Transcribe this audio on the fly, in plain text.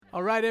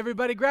All right,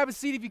 everybody, grab a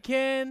seat if you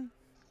can.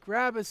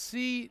 Grab a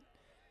seat.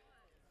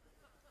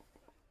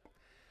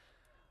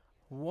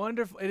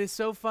 Wonderful. It is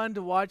so fun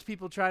to watch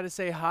people try to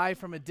say hi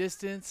from a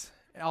distance,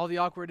 all the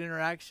awkward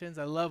interactions.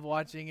 I love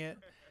watching it.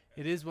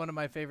 It is one of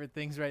my favorite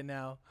things right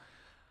now.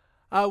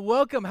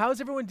 Welcome.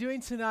 How's everyone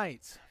doing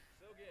tonight?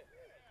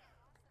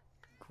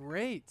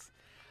 Great.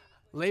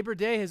 Labor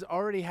Day has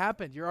already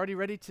happened. You're already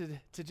ready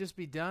to just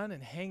be done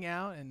and hang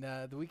out, and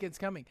the weekend's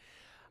coming.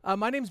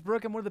 My name's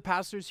Brooke. I'm one of the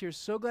pastors here.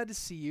 So glad to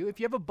see you.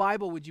 If you have a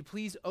Bible, would you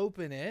please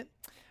open it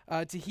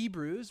to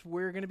Hebrews?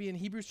 We're going to be in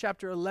Hebrews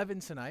chapter 11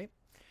 tonight.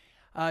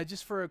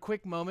 Just for a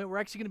quick moment, we're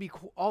actually going to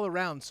be all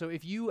around. So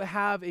if you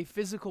have a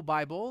physical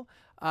Bible,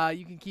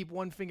 you can keep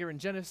one finger in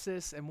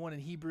Genesis and one in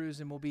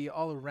Hebrews, and we'll be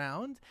all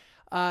around.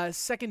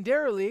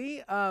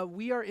 Secondarily,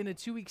 we are in a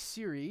 2-week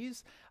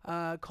series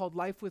called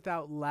Life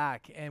Without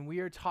Lack, and we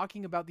are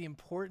talking about the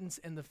importance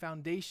and the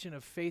foundation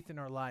of faith in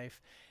our life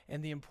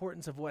and the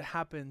importance of what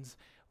happens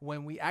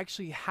when we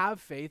actually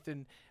have faith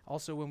and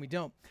also when we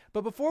don't.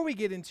 But before we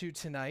get into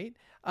tonight,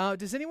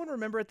 does anyone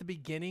remember at the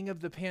beginning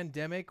of the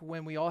pandemic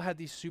when we all had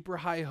these super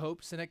high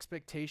hopes and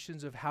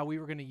expectations of how we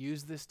were going to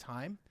use this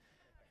time?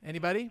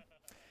 Anybody?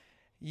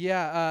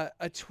 Yeah,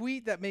 a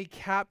tweet that may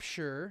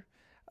capture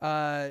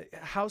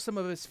how some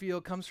of us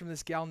feel comes from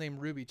this gal named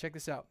Ruby. Check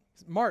this out.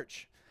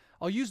 March,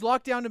 I'll use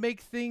lockdown to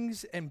make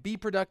things and be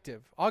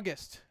productive.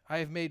 August, I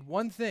have made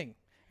one thing,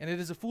 and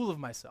it is a fool of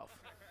myself.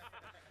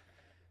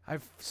 I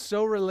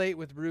so relate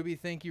with Ruby.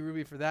 Thank you,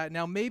 Ruby, for that.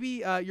 Now,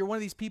 maybe you're one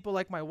of these people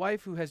like my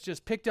wife who has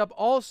just picked up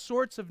all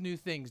sorts of new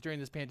things during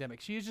this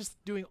pandemic. She is just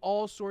doing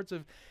all sorts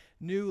of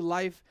new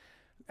life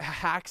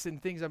hacks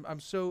and things. I'm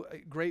so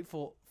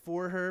grateful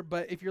for her.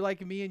 But if you're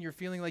like me and you're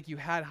feeling like you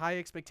had high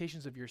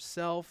expectations of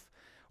yourself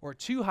or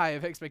too high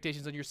of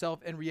expectations on yourself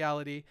and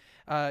reality,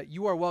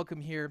 you are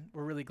welcome here.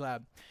 We're really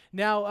glad.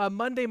 Now,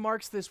 Monday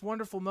marks this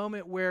wonderful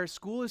moment where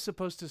school is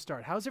supposed to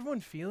start. How's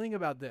everyone feeling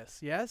about this?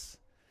 Yes?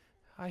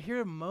 I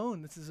hear a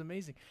moan. This is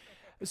amazing.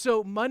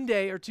 So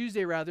Monday, or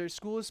Tuesday rather,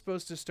 school is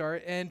supposed to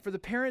start. And for the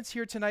parents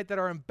here tonight that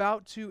are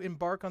about to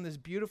embark on this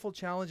beautiful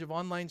challenge of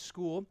online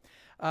school,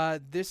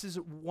 this is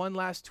one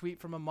last tweet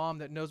from a mom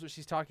that knows what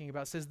she's talking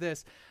about. It says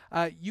this,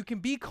 you can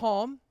be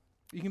calm.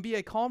 You can be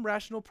a calm,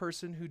 rational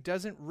person who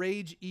doesn't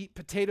rage eat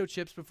potato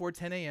chips before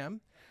 10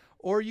 a.m.,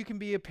 or you can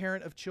be a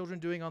parent of children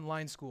doing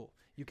online school.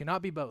 You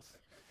cannot be both.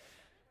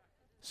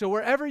 So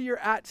wherever you're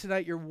at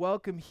tonight, you're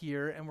welcome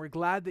here, and we're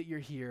glad that you're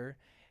here.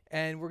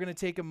 And we're going to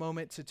take a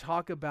moment to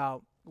talk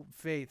about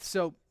faith.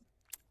 So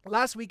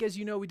last week, as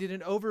you know, we did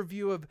an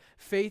overview of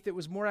faith that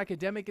was more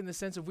academic in the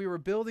sense of we were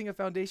building a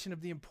foundation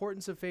of the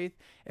importance of faith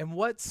and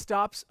what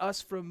stops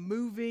us from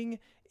moving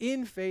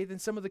in faith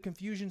and some of the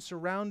confusion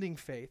surrounding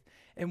faith.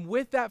 And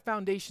with that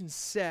foundation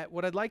set,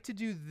 what I'd like to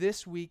do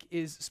this week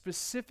is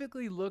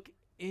specifically look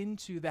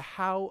into the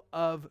how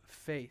of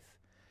faith.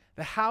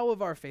 The how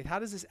of our faith. How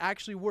does this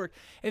actually work?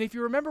 And if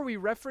you remember, we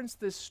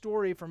referenced this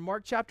story from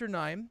Mark chapter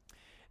 9.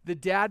 The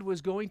dad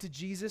was going to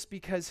Jesus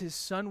because his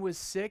son was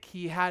sick.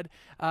 He had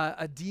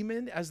a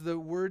demon, as the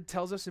word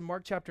tells us in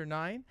Mark chapter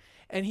 9.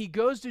 And he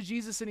goes to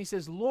Jesus and he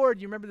says,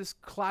 Lord, you remember this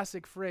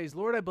classic phrase,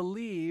 Lord, I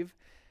believe,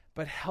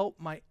 but help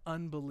my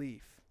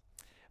unbelief.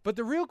 But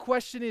the real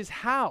question is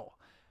how?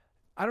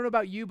 I don't know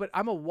about you, but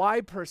I'm a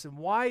why person.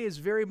 Why is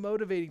very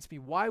motivating to me.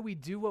 Why we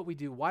do what we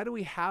do. Why do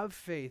we have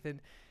faith?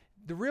 And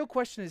the real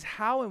question is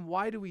how and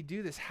why do we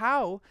do this?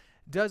 How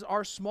does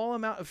our small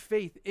amount of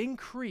faith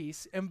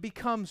increase and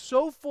become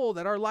so full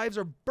that our lives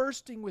are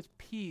bursting with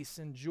peace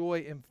and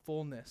joy and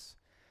fullness?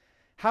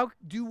 How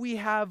do we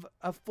have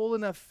a full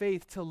enough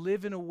faith to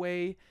live in a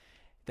way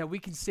that we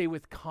can say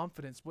with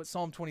confidence what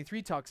Psalm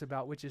 23 talks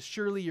about, which is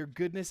surely your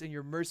goodness and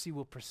your mercy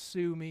will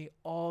pursue me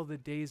all the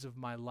days of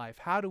my life?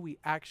 How do we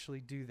actually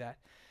do that?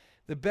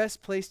 The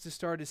best place to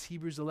start is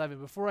Hebrews 11.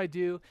 Before I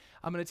do,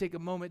 I'm going to take a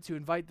moment to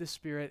invite the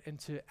Spirit and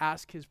to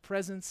ask his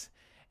presence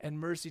and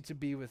mercy to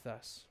be with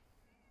us.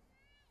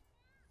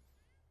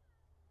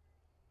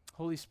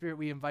 Holy Spirit,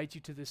 we invite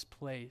you to this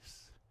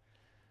place.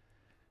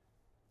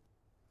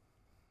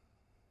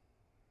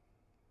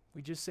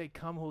 We just say,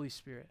 come, Holy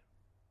Spirit.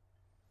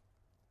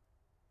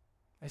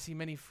 I see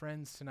many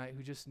friends tonight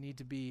who just need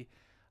to be,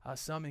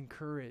 some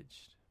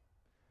encouraged,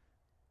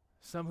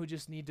 some who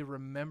just need to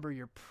remember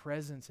your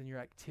presence and your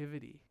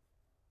activity,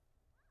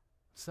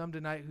 some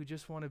tonight who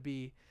just want to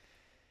be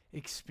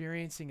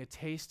experiencing a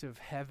taste of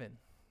heaven,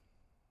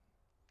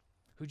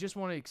 who just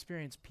want to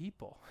experience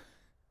people.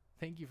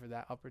 Thank you for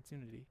that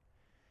opportunity.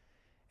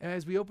 And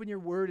as we open your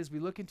word, as we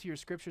look into your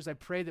scriptures, I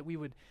pray that we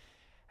would,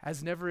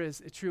 as never is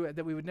true,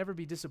 that we would never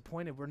be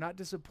disappointed. We're not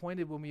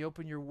disappointed when we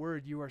open your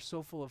word. You are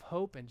so full of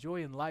hope and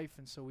joy in life.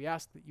 And so we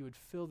ask that you would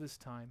fill this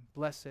time.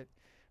 Bless it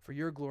for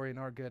your glory and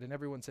our good. And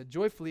everyone said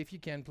joyfully, if you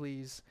can,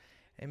 please.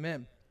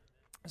 Amen.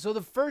 So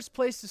the first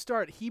place to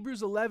start,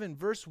 Hebrews 11,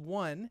 verse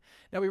 1.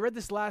 Now, we read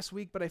this last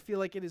week, but I feel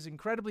like it is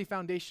incredibly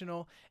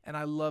foundational, and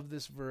I love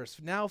this verse.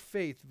 Now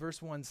faith,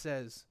 verse 1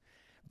 says,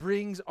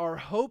 brings our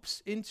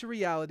hopes into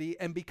reality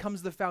and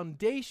becomes the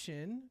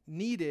foundation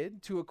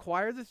needed to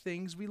acquire the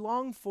things we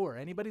long for.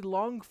 Anybody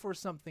long for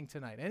something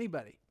tonight?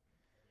 Anybody?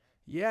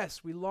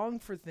 Yes, we long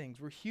for things.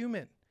 We're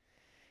human.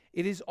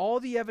 It is all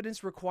the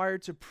evidence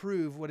required to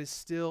prove what is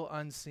still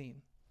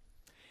unseen.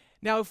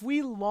 Now, if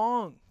we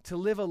long to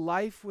live a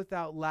life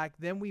without lack,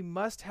 then we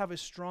must have a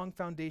strong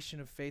foundation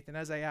of faith. And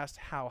as I asked,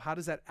 how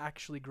does that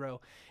actually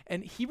grow?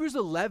 And Hebrews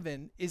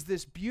 11 is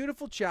this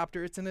beautiful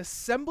chapter. It's an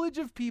assemblage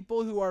of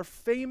people who are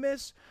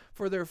famous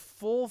for their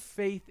full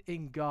faith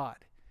in God.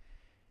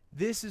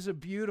 This is a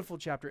beautiful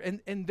chapter.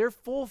 And their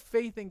full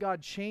faith in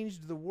God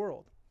changed the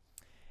world.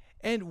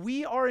 And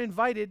we are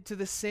invited to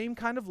the same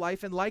kind of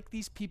life. And like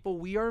these people,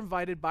 we are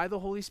invited by the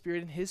Holy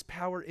Spirit and his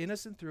power in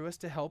us and through us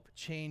to help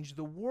change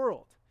the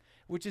world,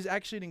 which is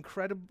actually an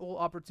incredible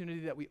opportunity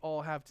that we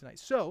all have tonight.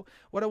 So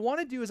what I want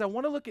to do is I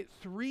want to look at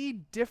 3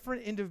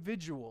 different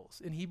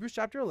individuals in Hebrews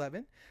chapter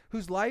 11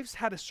 whose lives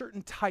had a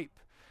certain type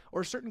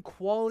or a certain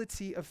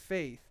quality of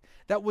faith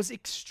that was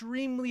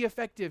extremely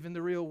effective in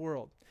the real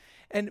world.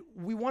 And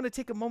we want to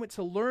take a moment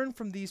to learn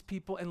from these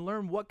people and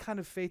learn what kind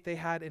of faith they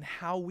had and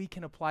how we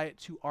can apply it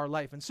to our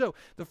life. And so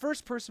the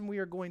first person we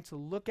are going to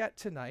look at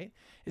tonight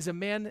is a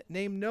man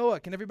named Noah.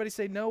 Can everybody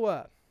say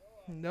Noah?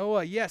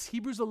 Noah, yes.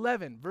 Hebrews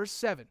 11, verse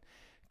 7.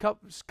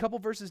 Couple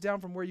verses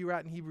down from where you were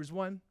at in Hebrews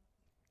 1.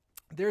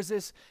 There's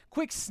this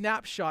quick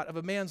snapshot of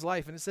a man's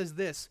life, and it says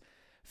this: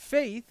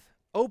 faith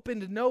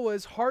opened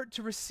Noah's heart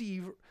to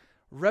receive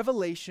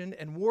revelation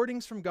and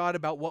warnings from God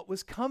about what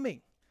was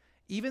coming,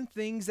 even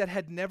things that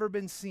had never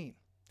been seen.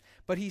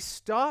 But he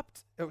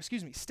stepped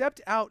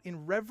out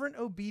in reverent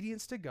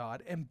obedience to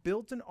God and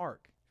built an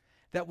ark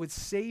that would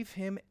save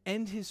him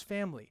and his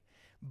family.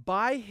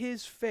 By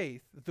his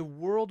faith, the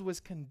world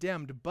was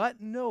condemned, but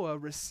Noah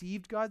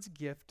received God's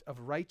gift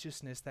of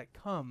righteousness that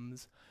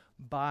comes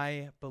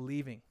by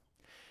believing.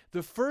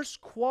 The first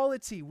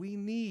quality we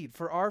need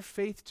for our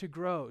faith to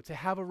grow, to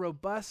have a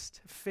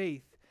robust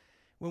faith,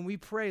 when we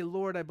pray,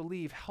 Lord, I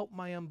believe, help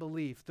my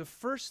unbelief, the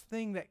first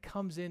thing that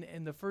comes in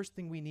and the first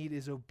thing we need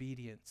is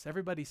obedience.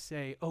 Everybody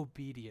say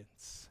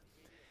obedience.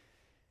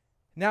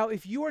 Now,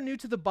 if you are new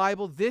to the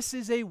Bible, this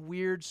is a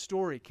weird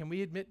story. Can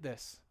we admit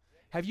this?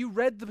 Have you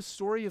read the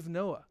story of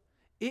Noah?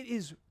 It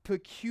is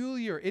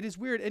peculiar. It is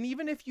weird. And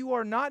even if you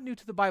are not new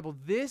to the Bible,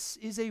 this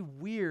is a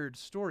weird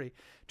story.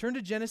 Turn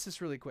to Genesis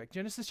really quick.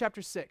 Genesis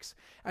chapter 6.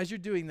 As you're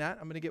doing that,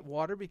 I'm going to get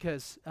water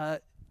because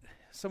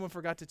someone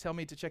forgot to tell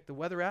me to check the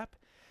weather app.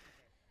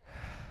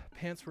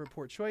 Pants were a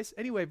poor choice.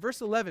 Anyway,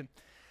 verse 11.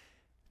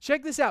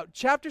 Check this out.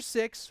 Chapter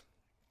 6,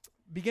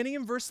 beginning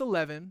in verse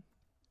 11,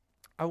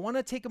 I want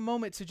to take a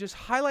moment to just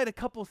highlight a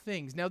couple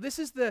things. Now, this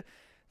is the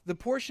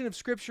portion of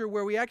Scripture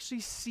where we actually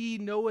see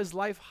Noah's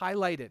life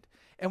highlighted.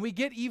 And we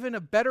get even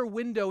a better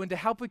window into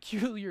how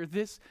peculiar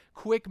this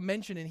quick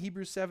mention in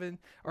Hebrews 7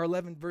 or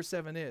 11 verse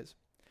 7 is.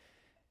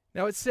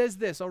 Now it says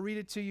this. I'll read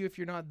it to you if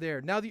you're not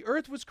there. Now the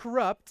earth was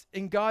corrupt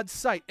in God's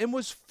sight and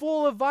was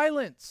full of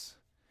violence.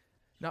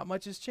 Not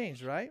much has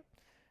changed, right?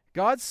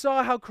 God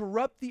saw how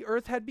corrupt the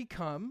earth had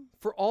become,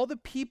 for all the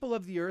people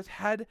of the earth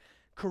had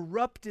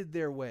corrupted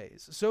their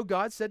ways. So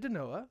God said to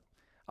Noah,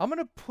 I'm going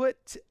to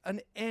put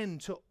an end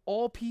to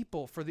all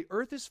people, for the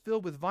earth is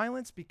filled with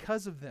violence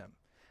because of them.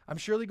 I'm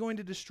surely going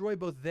to destroy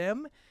both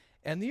them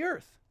and the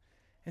earth.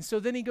 And so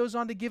then he goes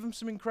on to give him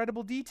some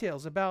incredible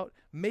details about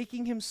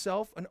making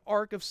himself an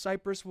ark of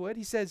cypress wood.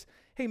 He says,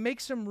 hey,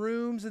 make some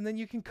rooms and then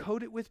you can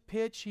coat it with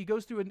pitch. He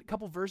goes through a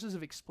couple verses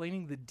of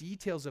explaining the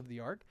details of the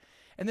ark.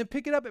 And then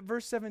pick it up at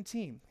verse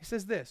 17. He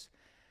says this,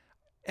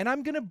 and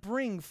I'm going to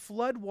bring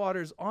flood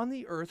waters on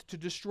the earth to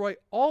destroy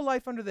all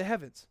life under the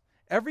heavens.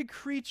 Every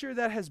creature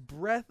that has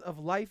breath of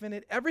life in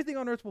it, everything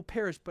on earth will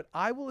perish, but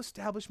I will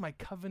establish my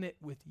covenant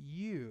with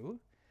you.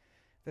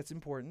 That's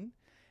important.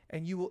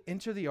 And you will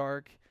enter the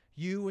ark,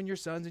 you and your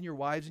sons and your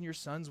wives and your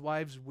sons'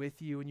 wives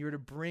with you, and you are to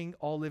bring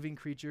all living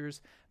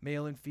creatures,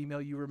 male and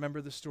female. You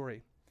remember the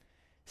story.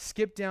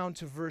 Skip down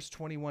to verse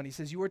 21. He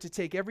says, you are to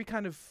take every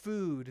kind of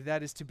food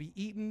that is to be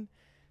eaten,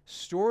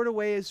 store it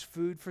away as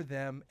food for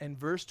them. And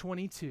verse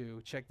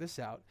 22, check this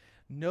out.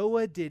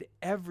 Noah did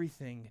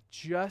everything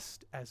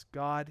just as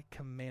God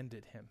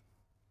commanded him.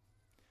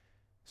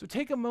 So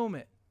take a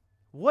moment.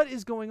 What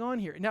is going on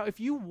here? Now, if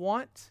you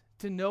want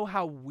to know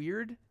how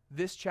weird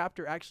this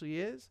chapter actually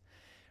is,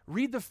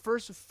 read the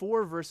first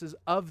 4 verses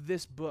of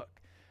this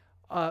book.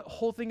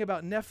 Whole thing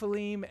about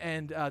Nephilim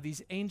and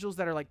these angels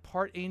that are like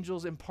part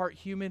angels and part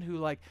human who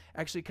like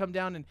actually come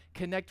down and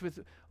connect with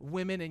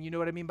women, and you know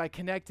what I mean by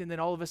connect, and then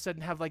all of a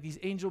sudden have like these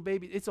angel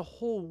babies. It's a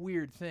whole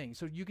weird thing.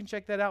 So you can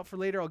check that out for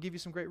later. I'll give you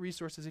some great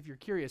resources if you're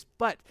curious.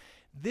 But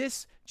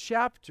this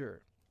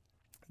chapter,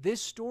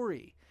 this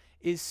story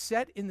is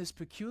set in this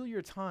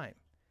peculiar time.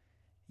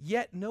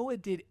 Yet Noah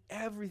did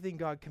everything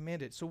God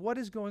commanded. So what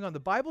is going on? The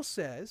Bible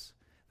says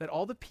that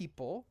all the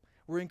people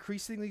were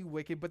increasingly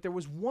wicked, but there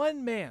was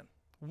one man,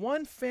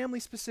 one family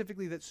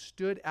specifically that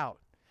stood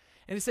out.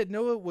 And it said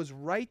Noah was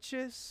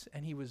righteous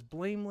and he was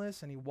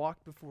blameless and he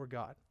walked before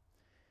God.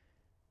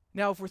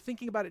 Now, if we're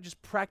thinking about it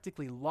just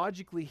practically,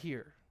 logically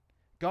here,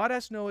 God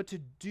asked Noah to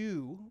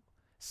do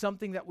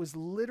something that was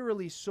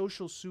literally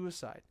social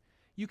suicide.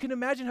 You can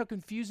imagine how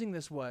confusing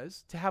this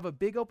was to have a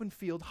big open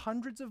field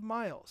hundreds of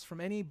miles from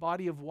any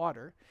body of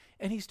water,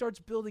 and he starts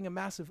building a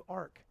massive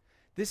ark.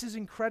 This is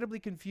incredibly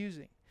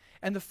confusing.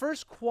 And the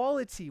first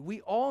quality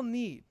we all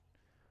need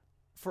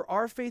for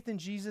our faith in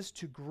Jesus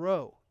to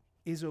grow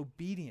is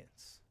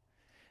obedience.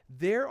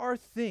 There are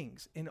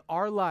things in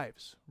our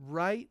lives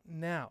right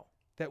now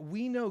that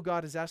we know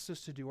God has asked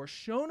us to do or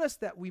shown us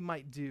that we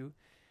might do,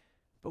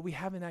 but we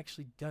haven't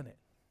actually done it.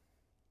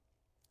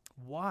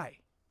 Why?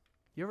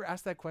 You ever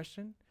ask that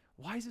question?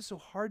 Why is it so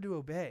hard to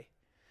obey?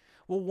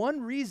 Well,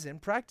 one reason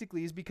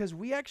practically is because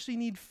we actually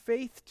need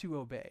faith to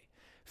obey.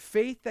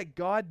 Faith that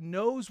God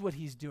knows what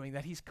he's doing,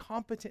 that he's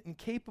competent and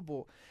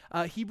capable.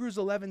 Hebrews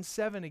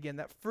 11:7 again,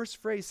 that first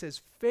phrase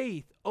says,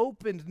 faith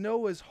opened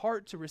Noah's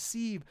heart to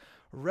receive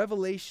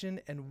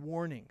revelation and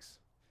warnings,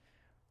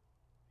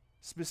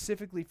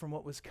 specifically from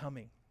what was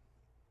coming.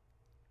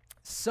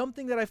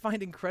 Something that I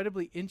find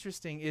incredibly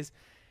interesting is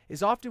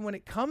often when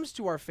it comes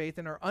to our faith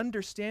and our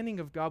understanding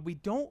of God, we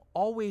don't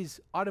always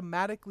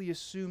automatically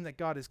assume that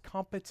God is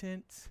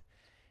competent,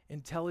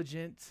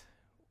 intelligent,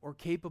 or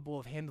capable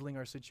of handling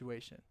our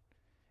situation.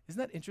 Isn't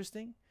that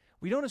interesting?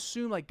 We don't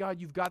assume like, God,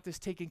 you've got this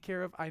taken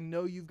care of. I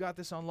know you've got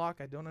this on lock.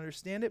 I don't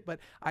understand it, but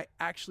I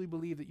actually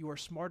believe that you are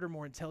smarter,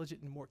 more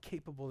intelligent, and more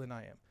capable than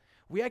I am.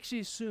 We actually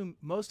assume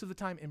most of the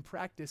time in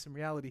practice, in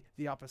reality,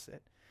 the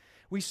opposite.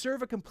 We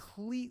serve a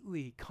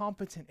completely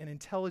competent and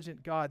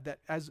intelligent God that,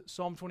 as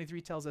Psalm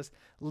 23 tells us,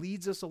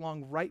 leads us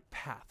along right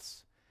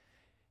paths,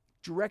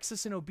 directs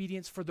us in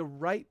obedience for the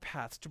right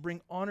paths to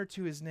bring honor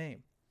to his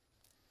name.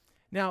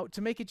 Now,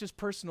 to make it just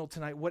personal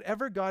tonight,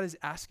 whatever God is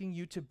asking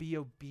you to be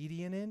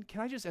obedient in,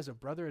 can I just, as a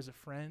brother, as a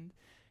friend,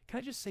 can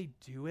I just say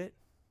do it?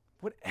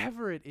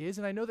 Whatever it is,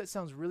 and I know that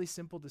sounds really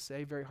simple to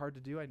say, very hard to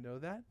do, I know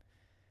that,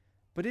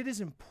 but it is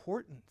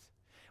important.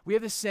 We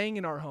have this saying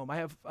in our home. I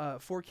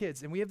have 4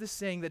 kids, and we have this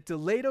saying that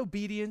delayed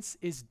obedience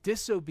is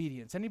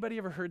disobedience. Anybody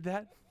ever heard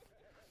that?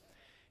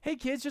 Hey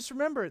kids, just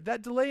remember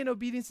that delay in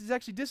obedience is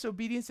actually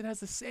disobedience and has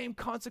the same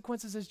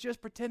consequences as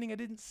just pretending I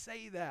didn't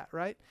say that,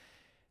 right?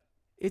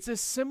 It's a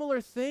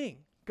similar thing.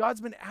 God's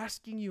been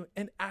asking you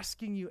and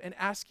asking you and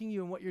asking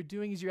you, and what you're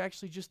doing is you're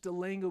actually just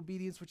delaying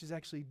obedience, which is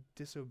actually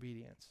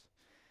disobedience.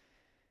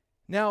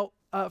 Now,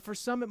 for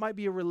some, it might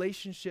be a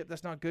relationship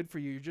that's not good for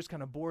you. You're just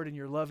kind of bored and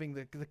you're loving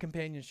the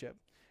companionship.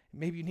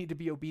 Maybe you need to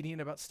be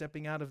obedient about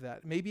stepping out of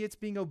that. Maybe it's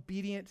being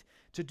obedient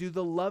to do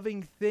the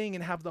loving thing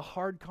and have the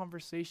hard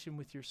conversation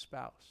with your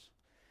spouse.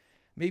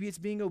 Maybe it's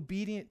being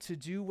obedient to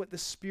do what the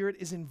Spirit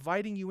is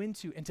inviting you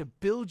into and to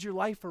build your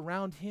life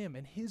around him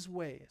and his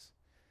ways.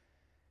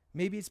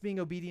 Maybe it's being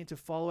obedient to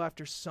follow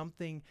after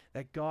something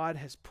that God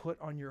has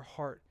put on your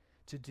heart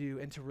to do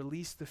and to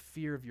release the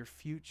fear of your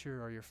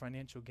future or your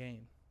financial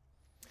gain.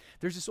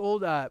 There's this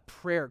old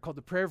prayer called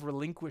the prayer of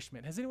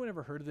relinquishment. Has anyone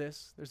ever heard of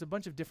this? There's a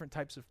bunch of different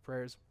types of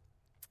prayers.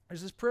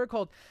 There's this prayer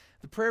called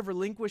the prayer of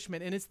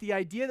relinquishment, and it's the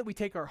idea that we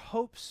take our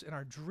hopes and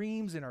our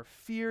dreams and our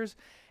fears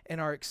and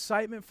our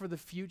excitement for the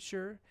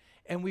future,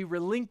 and we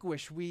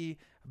relinquish. We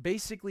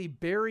basically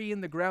bury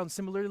in the ground,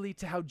 similarly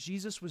to how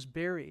Jesus was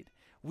buried.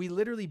 We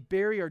literally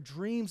bury our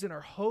dreams and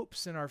our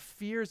hopes and our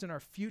fears and our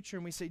future,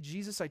 and we say,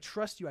 Jesus, I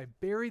trust you. I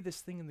bury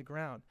this thing in the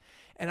ground,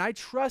 and I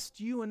trust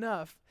you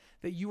enough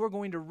that you are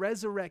going to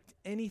resurrect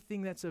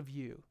anything that's of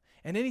you,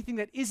 and anything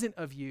that isn't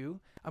of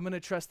you, I'm going to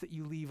trust that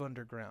you leave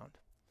underground.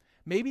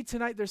 Maybe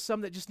tonight there's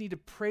some that just need to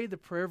pray the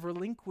prayer of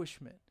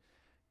relinquishment.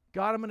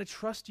 God, I'm going to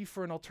trust you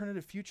for an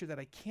alternative future that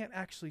I can't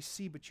actually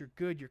see, but you're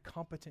good, you're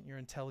competent, you're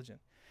intelligent.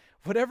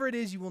 Whatever it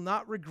is, you will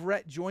not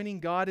regret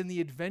joining God in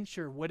the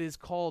adventure, that is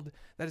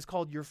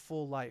called your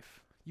full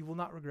life. You will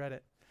not regret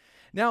it.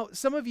 Now,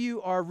 some of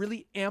you are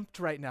really amped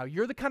right now.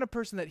 You're the kind of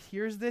person that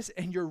hears this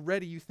and you're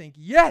ready. You think,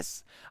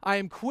 yes, I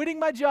am quitting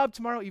my job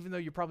tomorrow, even though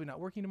you're probably not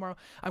working tomorrow.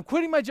 I'm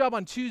quitting my job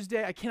on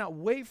Tuesday. I cannot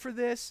wait for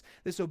this.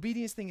 This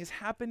obedience thing is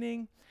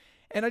happening.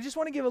 And I just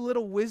want to give a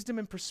little wisdom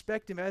and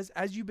perspective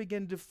as you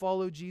begin to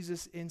follow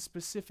Jesus in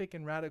specific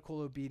and radical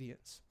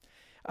obedience.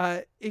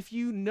 If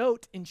you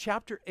note in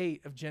chapter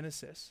 8 of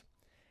Genesis,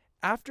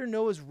 after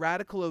Noah's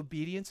radical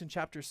obedience in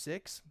chapter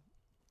 6,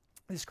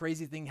 this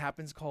crazy thing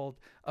happens called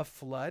a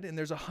flood, and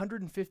there's a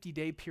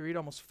 150-day period,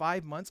 almost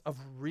 5 months, of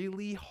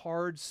really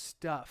hard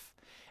stuff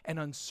and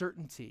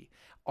uncertainty.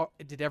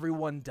 Did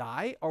everyone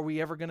die? Are we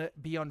ever going to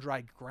be on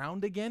dry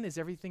ground again? Is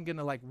everything going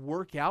to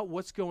work out?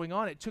 What's going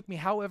on? It took me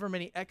however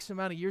many X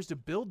amount of years to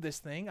build this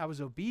thing. I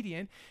was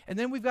obedient. And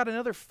then we've got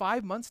another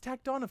 5 months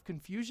tacked on of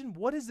confusion.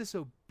 What is this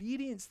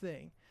obedience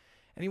thing?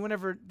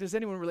 Does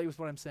anyone relate with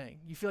what I'm saying?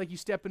 You feel like you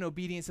step in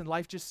obedience and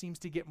life just seems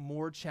to get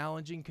more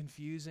challenging,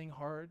 confusing,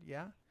 hard?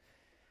 Yeah?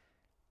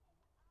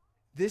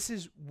 This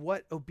is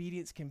what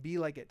obedience can be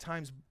like at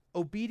times.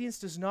 Obedience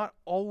does not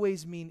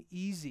always mean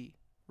easy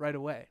right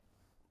away.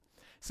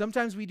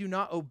 Sometimes we do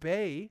not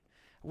obey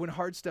when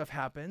hard stuff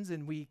happens,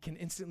 and we can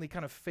instantly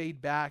kind of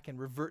fade back and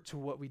revert to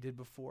what we did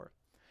before.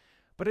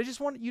 But I just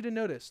want you to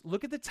notice,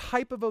 look at the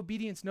type of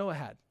obedience Noah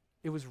had.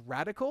 It was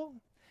radical,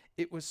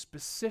 It was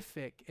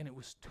specific and it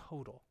was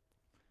total.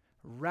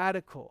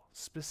 Radical,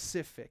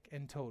 specific,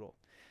 and total.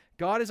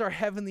 God is our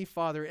heavenly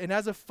Father, and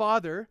as a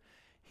father,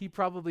 he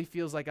probably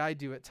feels like I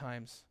do at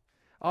times.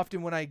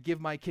 Often when I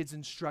give my kids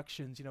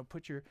instructions,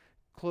 put your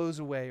clothes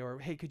away, or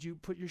hey, could you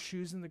put your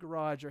shoes in the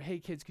garage, or hey,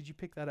 kids, could you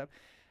pick that up?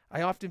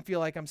 I often feel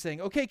like I'm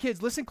saying, okay,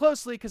 kids, listen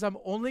closely, because I'm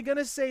only going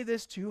to say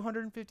this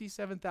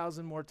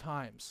 257,000 more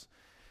times.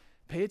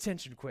 Pay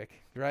attention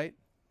quick, right?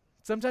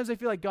 Sometimes I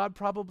feel like God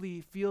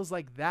probably feels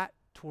like that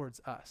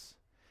towards us.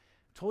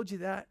 Told you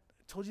that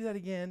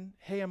again.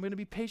 Hey, I'm going to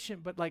be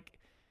patient, but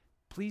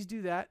please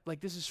do that.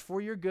 This is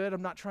for your good.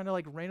 I'm not trying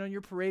to rain on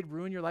your parade,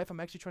 ruin your life. I'm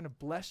actually trying to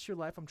bless your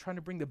life. I'm trying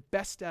to bring the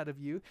best out of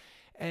you,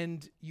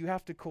 and you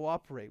have to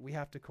cooperate. We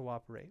have to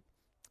cooperate.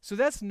 So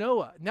that's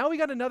Noah. Now we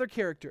got another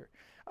character,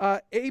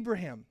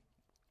 Abraham.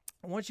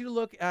 I want you to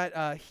look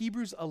at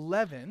Hebrews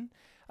 11,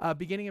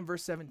 beginning in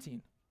verse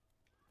 17.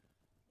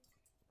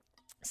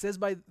 It says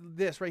by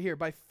this right here,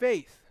 by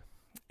faith,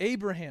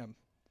 Abraham,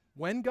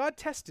 when God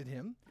tested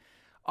him,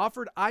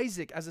 offered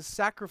Isaac as a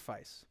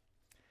sacrifice.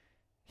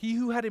 He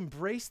who had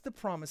embraced the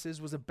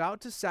promises was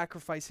about to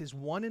sacrifice his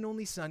one and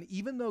only son,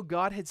 even though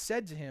God had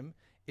said to him,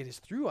 "It is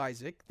through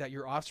Isaac that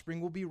your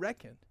offspring will be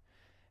reckoned."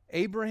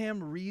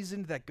 Abraham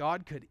reasoned that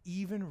God could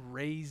even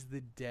raise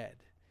the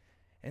dead.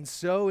 And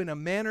so, in a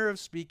manner of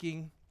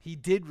speaking, he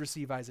did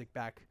receive Isaac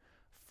back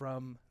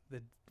from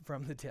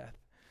the death.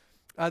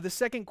 The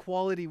second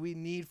quality we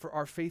need for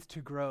our faith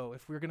to grow,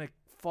 if we're going to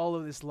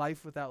follow this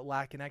life without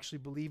lack and actually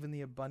believe in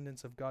the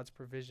abundance of God's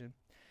provision,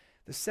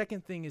 the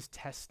second thing is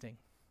testing.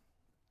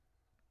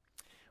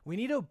 We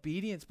need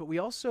obedience, but we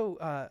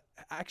also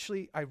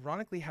actually,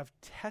 ironically, have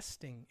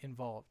testing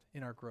involved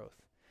in our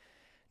growth.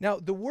 Now,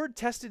 the word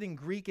tested in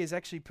Greek is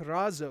actually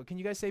peirazo. Can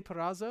you guys say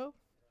peirazo?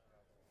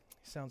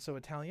 Sounds so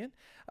Italian.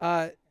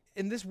 And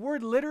this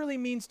word literally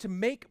means to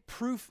make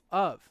proof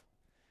of.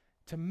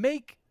 To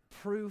make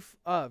proof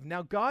of.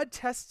 Now, God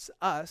tests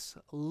us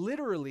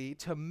literally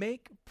to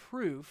make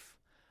proof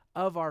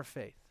of our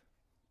faith.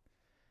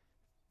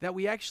 That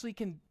we actually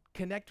can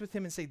connect with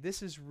him and say,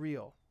 this is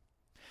real.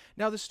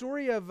 Now, the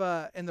story of,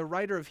 and the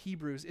writer of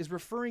Hebrews is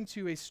referring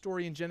to a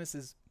story in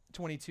Genesis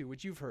 22,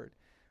 which you've heard.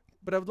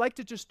 But I would like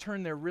to just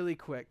turn there really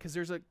quick, because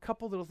there's a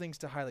couple little things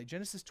to highlight.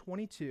 Genesis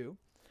 22,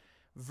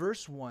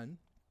 verse 1.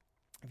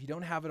 If you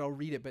don't have it, I'll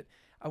read it. But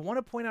I want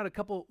to point out a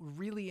couple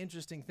really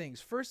interesting things.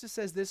 First, it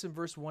says this in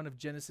verse 1 of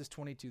Genesis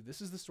 22.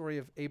 This is the story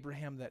of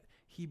Abraham that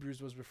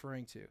Hebrews was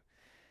referring to.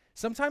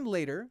 Sometime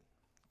later,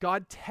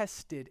 God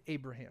tested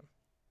Abraham.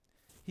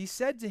 He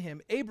said to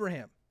him,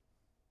 "Abraham."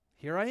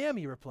 "Here I am,"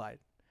 he replied.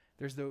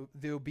 There's the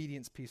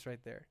obedience piece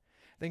right there.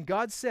 Then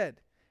God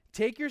said,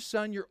 "Take your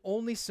son, your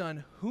only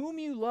son, whom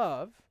you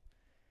love.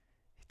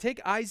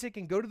 Take Isaac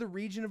and go to the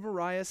region of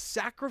Moriah.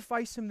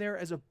 Sacrifice him there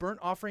as a burnt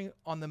offering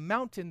on the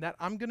mountain that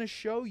I'm going to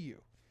show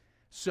you."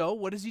 So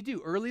what does he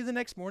do? Early the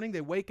next morning,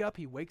 they wake up.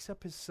 He wakes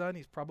up his son.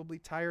 He's probably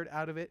tired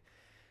out of it.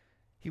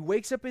 He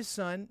wakes up his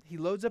son. He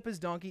loads up his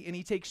donkey, and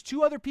he takes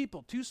two other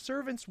people, two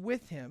servants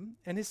with him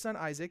and his son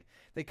Isaac.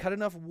 They cut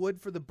enough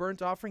wood for the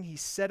burnt offering. He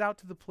set out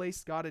to the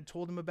place God had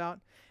told him about.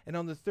 And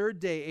on the third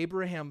day,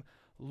 Abraham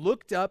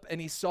looked up,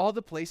 and he saw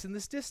the place in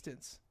this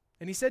distance.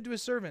 And he said to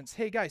his servants,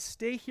 "Hey guys,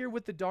 stay here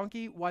with the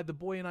donkey while the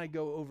boy and I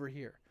go over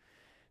here."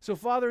 So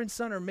father and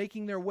son are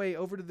making their way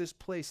over to this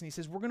place. And he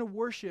says, "We're going to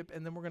worship,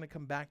 and then we're going to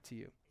come back to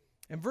you."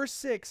 In verse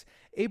 6,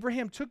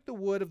 Abraham took the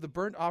wood of the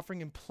burnt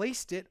offering and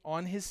placed it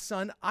on his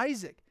son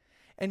Isaac.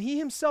 And he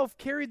himself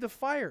carried the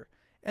fire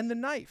and the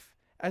knife.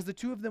 As the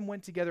two of them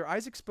went together,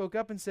 Isaac spoke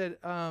up and said,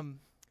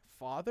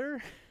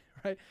 "Father?"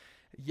 Right?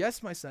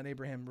 "Yes, my son,"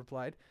 Abraham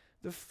replied.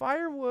 The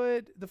fire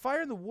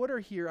and the wood are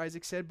here,"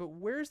 Isaac said, "but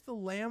where's the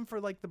lamb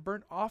for the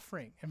burnt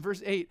offering?" In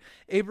verse 8,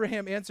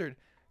 Abraham answered,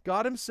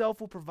 "God himself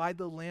will provide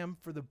the lamb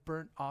for the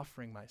burnt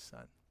offering, my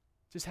son."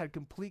 Just had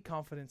complete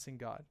confidence in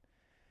God.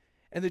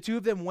 And the two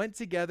of them went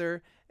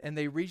together, and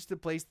they reached the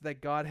place that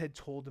God had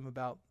told them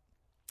about.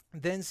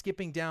 Then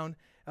skipping down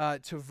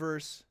to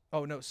verse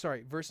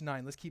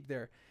 9. Let's keep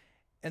there.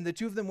 And the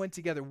two of them went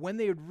together. When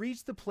they had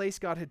reached the place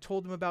God had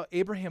told them about,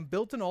 Abraham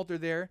built an altar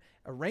there,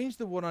 arranged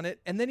the wood on it,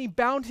 and then he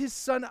bound his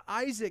son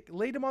Isaac,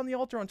 laid him on the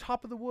altar on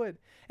top of the wood.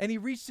 And he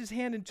reached his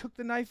hand and took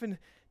the knife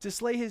to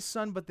slay his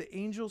son. But the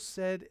angel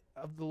said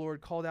of the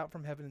Lord called out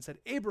from heaven and said,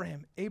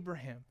 "Abraham,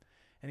 Abraham."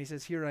 And he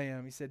says, "Here I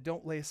am." He said,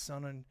 Don't lay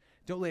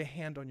a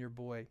hand on your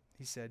boy."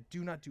 He said,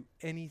 "Do not do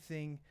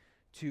anything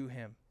to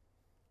him."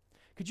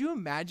 Could you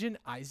imagine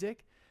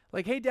Isaac?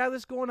 "Hey, Dad,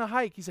 let's go on a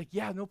hike." He's like,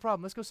 "Yeah, no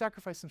problem. Let's go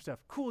sacrifice some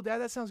stuff." "Cool, Dad,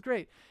 that sounds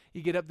great."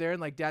 You get up there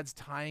and Dad's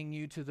tying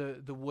you to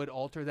the wood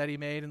altar that he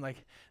made. And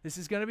 "This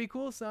is going to be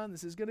cool, son.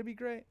 This is going to be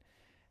great."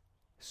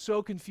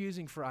 So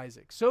confusing for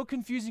Isaac. So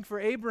confusing for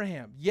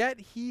Abraham. Yet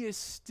he is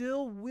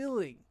still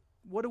willing.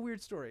 What a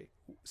weird story.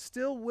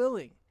 Still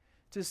willing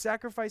to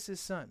sacrifice his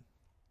son.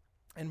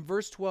 In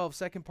verse 12,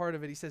 second part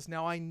of it, he says,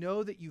 "Now I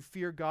know that you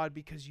fear God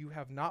because you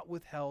have not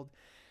withheld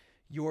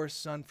your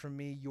son from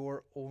me,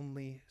 your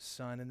only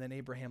son." And then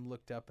Abraham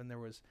looked up, and there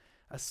was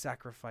a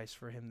sacrifice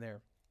for him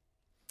there.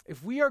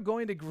 If we are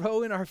going to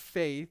grow in our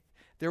faith,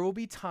 there will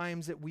be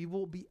times that we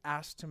will be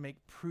asked to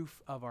make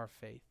proof of our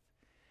faith.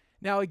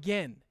 Now,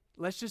 again,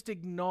 let's just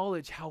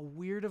acknowledge how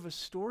weird of a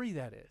story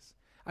that is.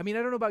 I mean,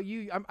 I don't know about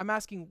you. I'm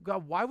asking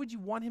God, why would you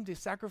want him to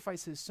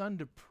sacrifice his son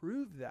to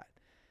prove that?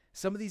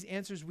 Some of these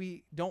answers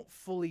we don't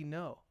fully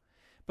know.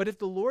 But if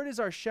the Lord is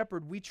our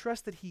shepherd, we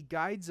trust that he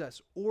guides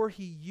us, or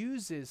he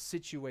uses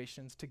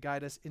situations to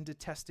guide us into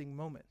testing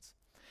moments.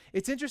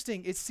 It's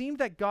interesting. It seemed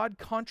that God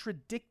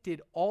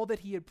contradicted all that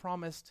he had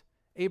promised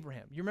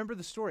Abraham. You remember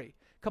the story?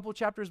 A couple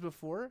chapters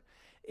before,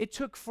 it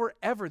took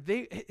forever.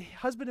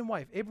 Husband and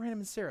wife, Abraham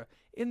and Sarah,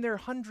 in their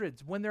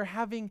hundreds, when they're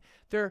having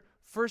their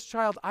first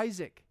child,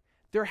 Isaac,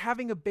 they're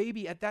having a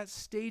baby at that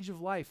stage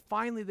of life.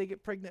 Finally, they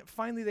get pregnant.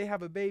 Finally, they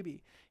have a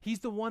baby. He's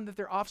the one that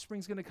their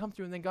offspring's going to come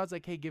through. And then God's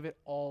like, hey, give it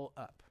all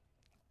up.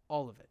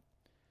 All of it.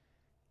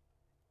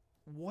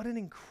 What an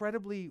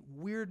incredibly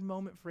weird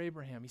moment for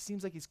Abraham. He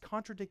seems like he's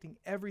contradicting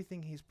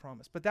everything he's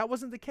promised. But that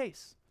wasn't the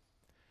case.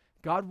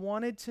 God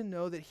wanted to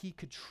know that he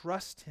could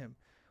trust him.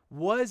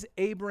 Was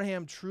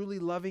Abraham truly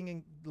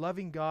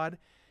loving God,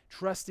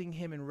 trusting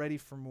him and ready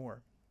for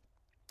more?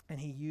 And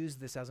he used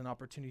this as an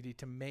opportunity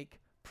to make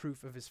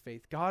proof of his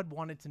faith. God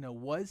wanted to know,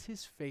 was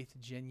his faith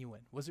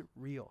genuine? Was it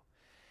real?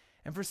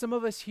 And for some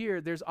of us here,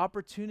 there's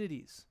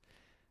opportunities,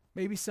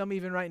 maybe some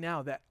even right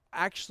now, that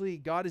actually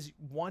God is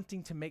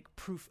wanting to make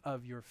proof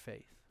of your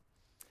faith.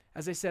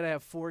 As I said, I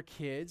have 4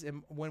 kids,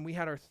 and when we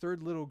had our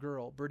third little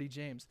girl, Birdie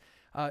James,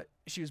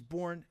 she was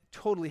born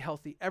totally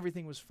healthy.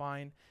 Everything was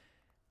fine.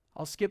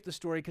 I'll skip the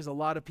story because a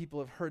lot of people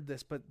have heard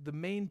this, but the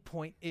main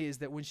point is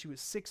that when she was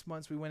 6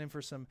 months, we went in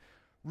for some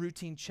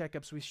routine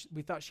checkups.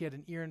 We thought she had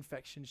an ear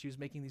infection. She was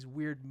making these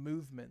weird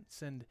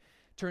movements, and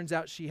turns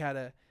out she had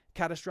a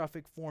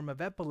catastrophic form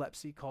of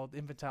epilepsy called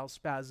infantile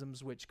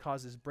spasms, which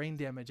causes brain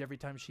damage every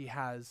time she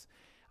has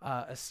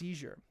a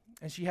seizure.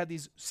 And she had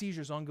these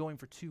seizures ongoing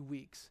for 2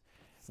 weeks,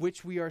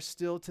 which we are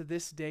still to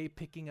this day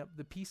picking up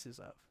the pieces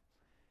of.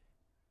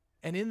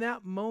 And in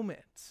that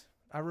moment,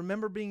 I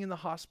remember being in the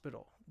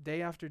hospital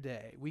day after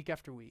day, week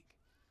after week,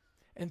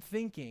 and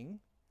thinking,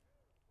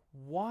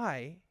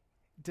 why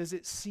does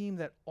it seem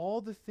that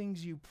all the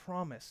things you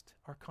promised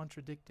are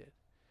contradicted?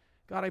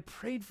 God, I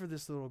prayed for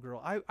this little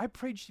girl. I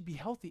prayed she'd be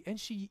healthy, and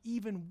she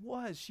even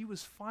was. She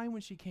was fine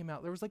when she came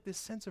out. There was like this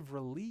sense of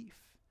relief.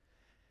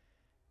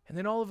 And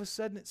then all of a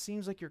sudden, it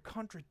seems like you're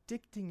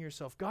contradicting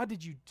yourself. God,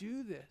 did you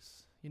do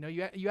this? You know,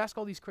 you ask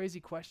all these crazy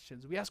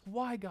questions. We ask,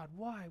 why, God?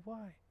 Why?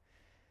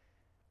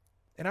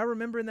 And I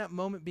remember in that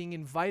moment being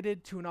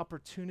invited to an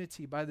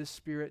opportunity by the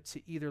Spirit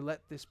to either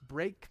let this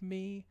break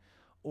me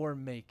or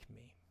make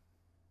me.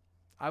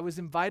 I was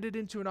invited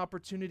into an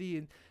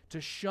opportunity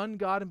to shun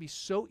God and be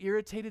so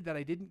irritated that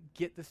I didn't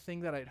get the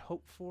thing that I'd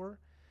hoped for,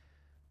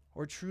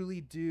 or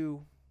truly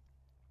do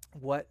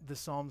what the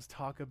Psalms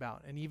talk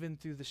about. And even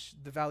through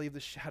the valley of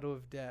the shadow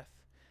of death,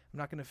 I'm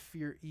not going to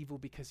fear evil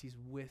because he's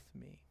with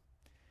me.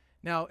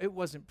 Now, it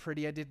wasn't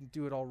pretty. I didn't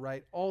do it all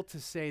right. All to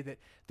say that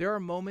there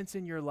are moments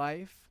in your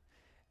life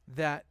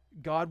that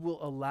God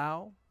will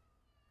allow,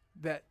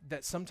 that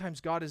sometimes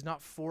God is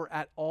not for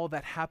at all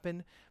that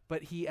happen,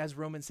 but he, as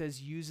Romans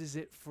says, uses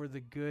it for the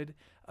good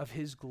of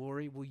his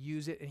glory, will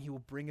use it, and he will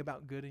bring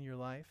about good in your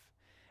life.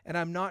 And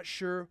I'm not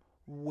sure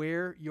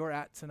where you're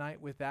at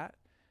tonight with that,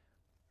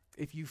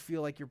 if you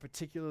feel like you're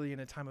particularly in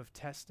a time of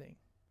testing.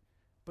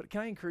 But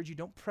can I encourage you,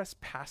 don't press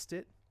past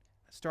it.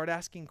 Start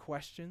asking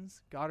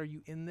questions. God, are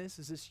you in this?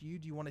 Is this you?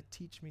 Do you want to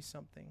teach me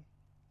something?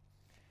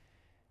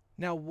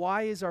 Now,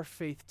 why is our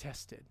faith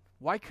tested?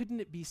 Why couldn't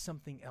it be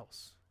something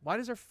else? Why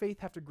does our faith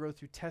have to grow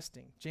through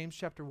testing? James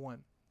chapter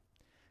 1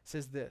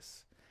 says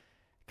this: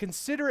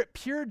 consider it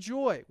pure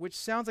joy, which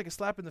sounds like a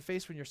slap in the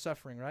face when you're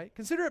suffering, right?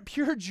 Consider it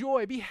pure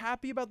joy. Be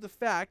happy about the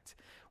fact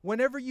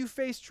whenever you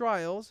face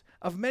trials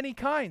of many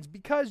kinds,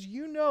 because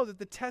you know that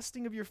the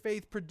testing of your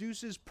faith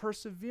produces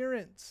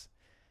perseverance.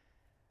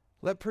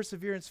 Let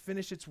perseverance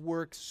finish its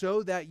work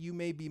so that you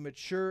may be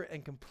mature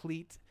and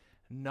complete,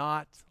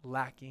 not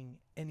lacking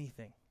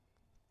anything.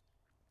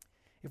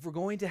 If we're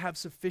going to have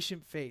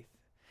sufficient faith,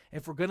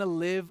 if we're going to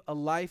live a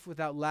life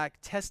without lack,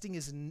 testing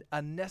is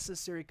a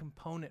necessary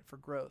component for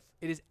growth.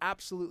 It is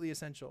absolutely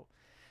essential.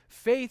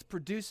 Faith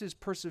produces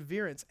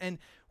perseverance, and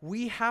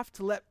we have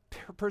to let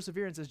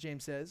perseverance, as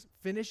James says,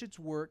 finish its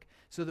work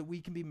so that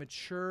we can be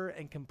mature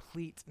and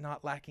complete,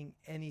 not lacking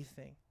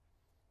anything.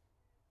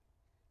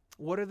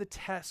 What are the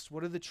tests?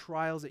 What are the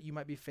trials that you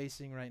might be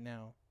facing right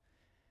now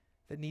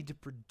that need to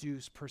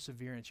produce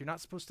perseverance? You're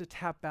not supposed to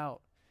tap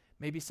out.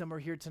 Maybe some are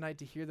here tonight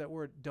to hear that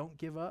word. Don't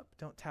give up.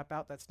 Don't tap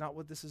out. That's not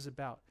what this is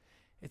about.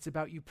 It's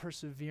about you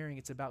persevering.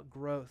 It's about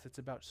growth. It's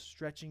about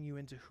stretching you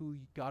into who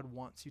God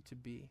wants you to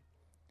be.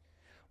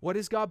 What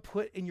has God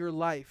put in your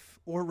life?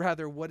 Or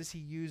rather, what is he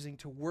using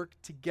to work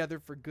together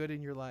for good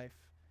in your life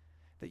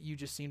that you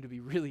just seem to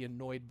be really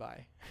annoyed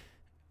by?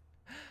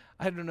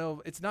 I don't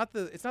know. It's not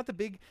the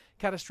big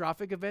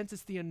catastrophic events.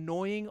 It's the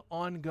annoying,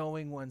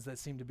 ongoing ones that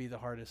seem to be the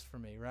hardest for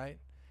me, right?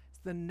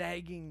 It's the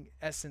nagging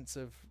essence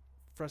of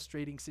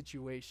frustrating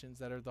situations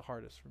that are the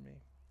hardest for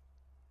me.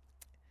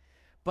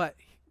 But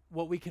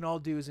what we can all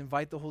do is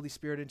invite the Holy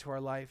Spirit into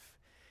our life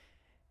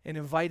and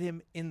invite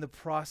him in the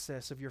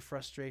process of your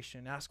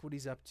frustration. Ask what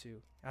he's up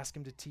to. Ask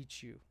him to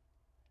teach you.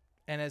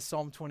 And as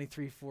Psalm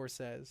 23:4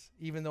 says,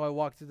 even though I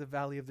walk through the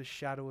valley of the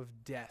shadow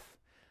of death,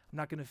 I'm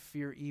not going to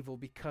fear evil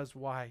because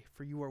why?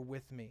 For you are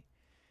with me.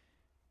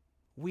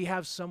 We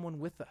have someone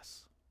with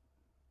us.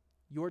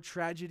 Your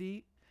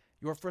tragedy,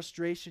 your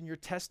frustration, your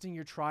testing,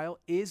 your trial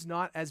is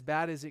not as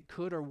bad as it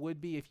could or would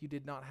be if you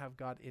did not have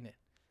God in it.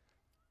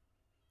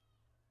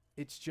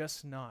 It's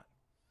just not.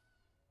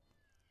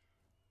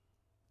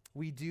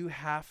 We do not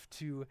have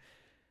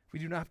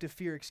to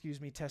fear,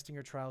 testing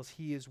or trials.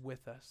 He is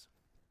with us.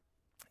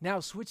 Now,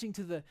 switching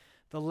to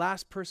the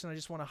last person I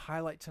just want to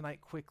highlight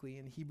tonight quickly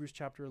in Hebrews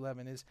chapter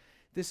 11 is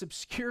this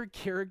obscure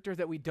character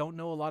that we don't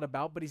know a lot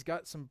about, but he's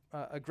got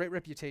a great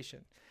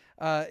reputation.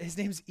 His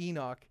name's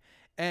Enoch.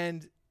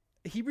 And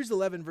Hebrews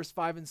 11, verse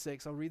 5 and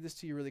 6, I'll read this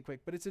to you really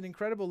quick, but it's an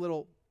incredible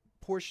little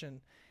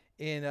portion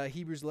in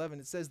Hebrews 11.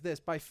 It says this,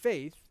 by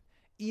faith,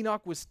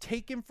 Enoch was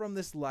taken from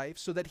this life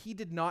so that he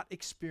did not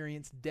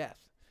experience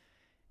death.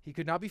 He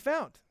could not be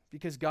found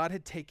because God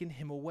had taken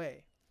him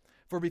away.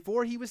 For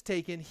before he was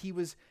taken, he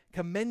was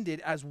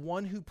commended as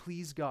one who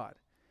pleased God.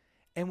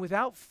 And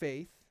without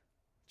faith,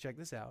 check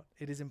this out,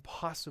 it is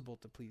impossible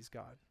to please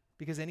God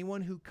because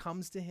anyone who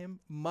comes to him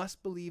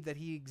must believe that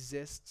he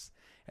exists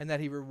and that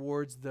he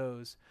rewards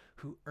those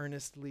who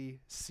earnestly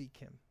seek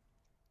him.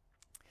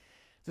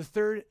 The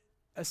third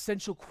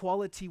essential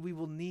quality we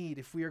will need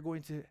if we are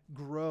going to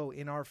grow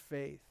in our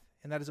faith,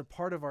 and that is a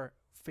part of our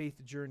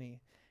faith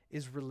journey,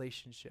 is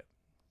relationship.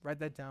 Write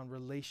that down,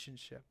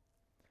 relationship.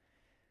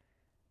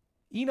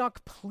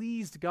 Enoch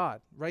pleased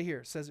God. Right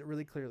here, says it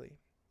really clearly.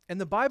 And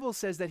the Bible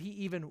says that he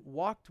even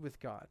walked with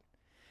God.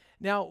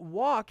 Now,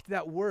 walked,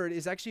 that word,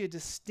 is actually a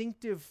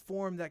distinctive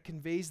form that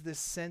conveys this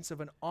sense of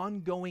an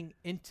ongoing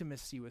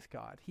intimacy with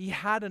God. He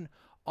had an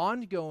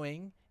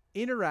ongoing,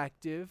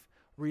 interactive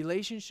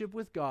relationship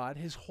with God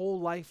his whole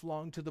life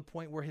long, to the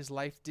point where his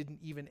life didn't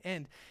even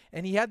end.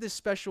 And he had this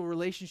special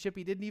relationship.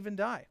 He didn't even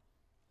die.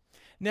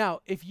 Now,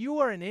 if you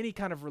are in any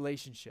kind of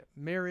relationship,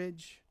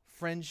 marriage,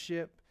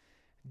 friendship,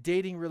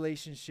 dating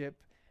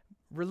relationship,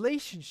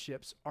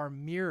 relationships are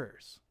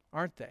mirrors,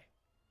 aren't they?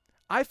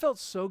 I felt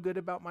so good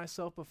about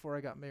myself before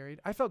I got married.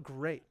 I felt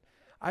great.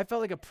 I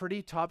felt like a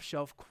pretty top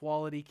shelf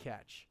quality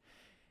catch.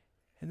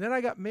 And then I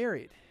got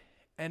married.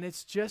 And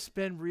it's just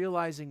been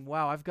realizing,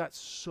 wow, I've got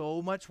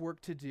so much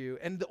work to do.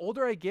 And the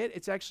older I get,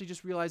 it's actually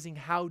just realizing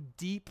how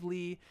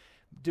deeply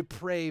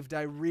depraved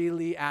I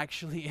really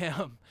actually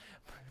am.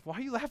 Why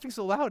are you laughing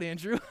so loud,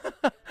 Andrew?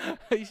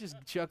 He's just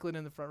chuckling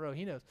in the front row.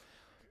 He knows.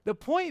 The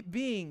point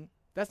being,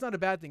 that's not a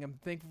bad thing. I'm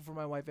thankful for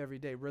my wife every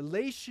day.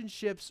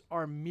 Relationships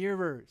are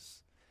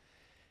mirrors.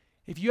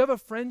 If you have a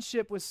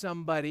friendship with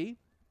somebody,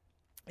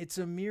 it's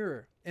a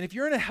mirror. And if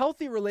you're in a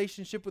healthy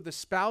relationship with a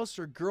spouse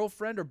or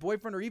girlfriend or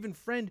boyfriend or even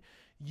friend,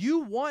 you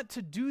want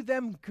to do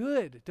them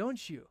good,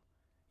 don't you?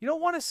 You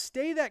don't want to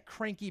stay that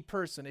cranky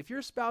person. If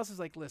your spouse is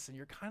like, listen,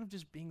 you're kind of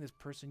just being this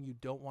person you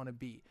don't want to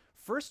be.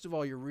 First of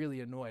all, you're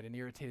really annoyed and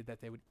irritated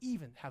that they would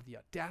even have the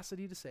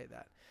audacity to say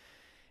that.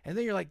 And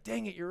then you're like,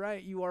 dang it, you're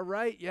right. You are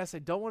right. Yes, I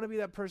don't want to be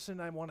that person.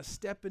 I want to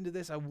step into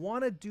this. I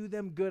want to do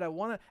them good. I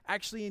want to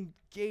actually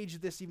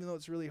engage this even though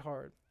it's really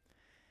hard.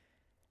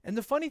 And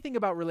the funny thing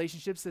about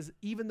relationships is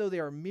even though they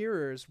are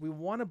mirrors, we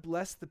want to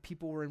bless the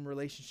people we're in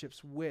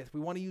relationships with. We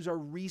want to use our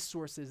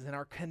resources and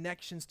our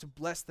connections to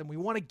bless them. We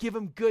want to give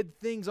them good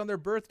things on their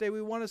birthday.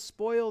 We want to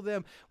spoil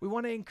them. We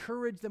want to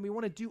encourage them. We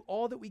want to do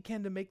all that we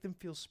can to make them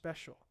feel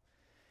special.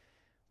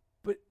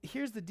 But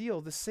here's the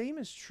deal. The same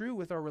is true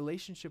with our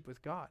relationship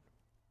with God.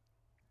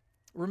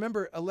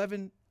 Remember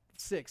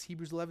 11:6,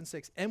 Hebrews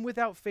 11:6. And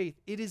without faith,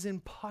 it is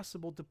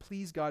impossible to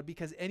please God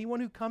because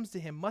anyone who comes to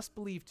him must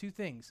believe two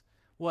things.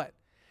 What?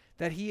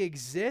 That he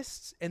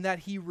exists and that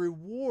he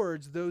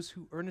rewards those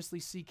who earnestly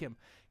seek him.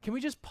 Can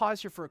we just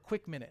pause here for a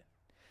quick minute?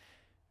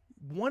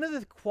 One of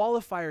the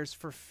qualifiers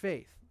for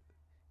faith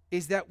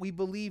is that we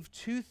believe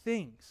two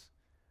things.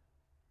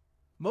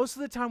 Most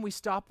of the time we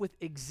stop with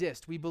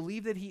exist. We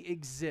believe that he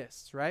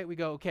exists, right? We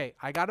go, okay,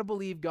 I got to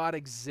believe God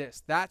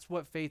exists. That's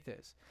what faith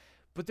is.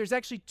 But there's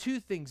actually two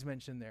things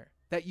mentioned there,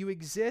 that you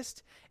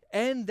exist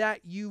and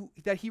that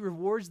he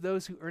rewards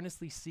those who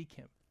earnestly seek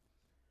him.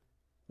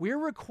 We're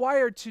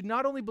required to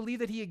not only believe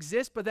that he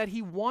exists, but that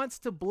he wants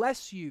to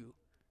bless you,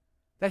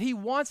 that he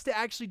wants to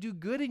actually do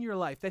good in your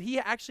life, that he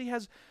actually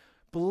has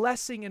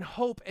blessing and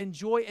hope and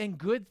joy and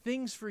good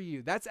things for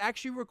you. That's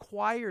actually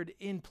required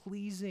in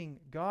pleasing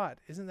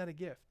God. Isn't that a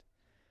gift?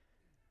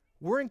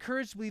 We're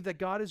encouraged to believe that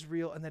God is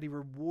real and that he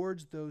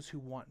rewards those who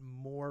want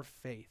more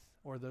faith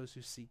or those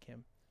who seek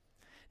him.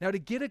 Now, to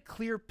get a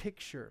clear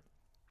picture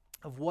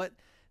of what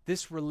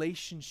this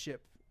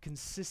relationship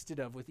consisted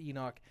of with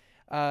Enoch,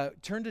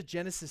 turn to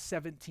Genesis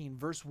 17,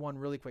 verse 1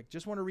 really quick.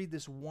 Just want to read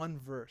this one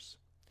verse.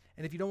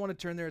 And if you don't want to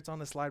turn there, it's on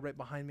the slide right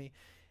behind me.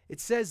 It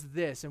says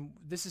this, and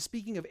this is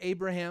speaking of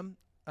Abraham,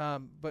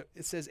 but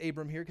it says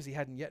Abram here because he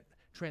hadn't yet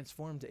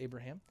transformed to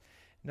Abraham.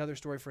 Another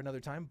story for another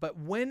time. But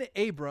when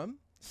Abram,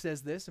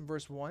 says this in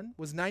verse 1,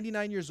 was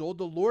 99 years old.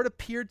 The Lord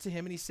appeared to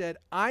him and he said,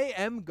 I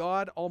am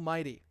God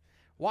Almighty.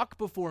 Walk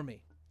before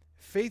me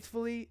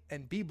faithfully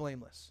and be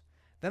blameless.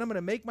 Then I'm going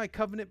to make my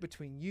covenant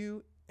between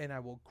you and I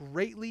will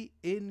greatly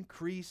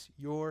increase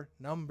your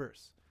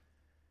numbers.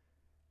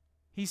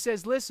 He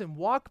says, listen,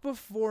 walk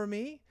before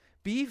me,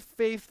 be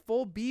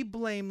faithful, be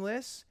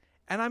blameless,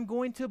 and I'm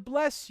going to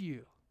bless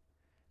you.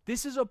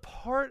 This is a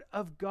part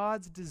of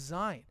God's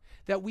design,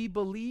 that we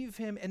believe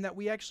him and that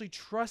we actually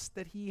trust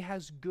that he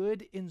has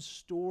good in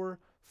store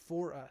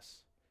for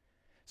us.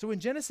 So in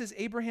Genesis,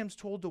 Abraham's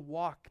told to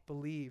walk,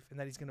 believe, and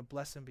that he's going to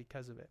bless him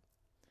because of it.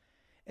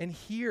 And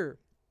here,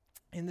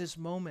 in this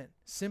moment,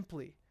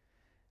 simply,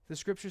 the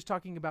scripture's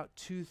talking about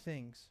two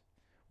things.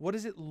 What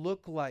does it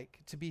look like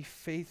to be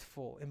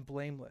faithful and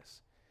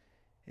blameless?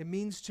 It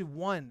means to,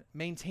 one,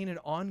 maintain an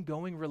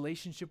ongoing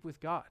relationship with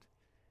God.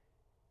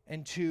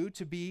 And two,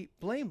 to be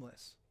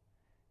blameless.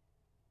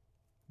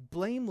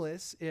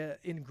 Blameless,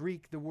 in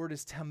Greek, the word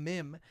is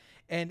tamim,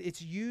 and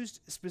it's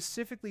used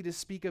specifically to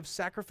speak of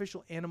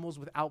sacrificial animals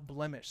without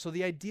blemish. So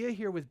the idea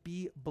here with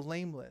be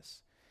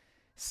blameless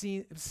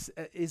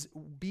is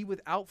be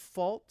without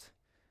fault,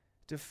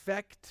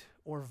 defect,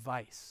 or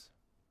vice.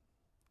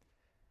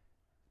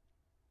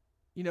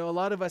 You know, a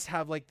lot of us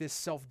have like this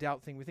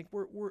self-doubt thing. We think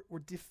we're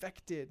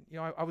defected. You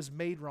know, I was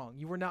made wrong.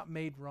 You were not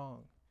made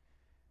wrong.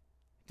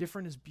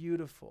 Different is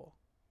beautiful.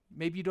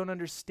 Maybe you don't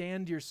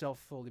understand yourself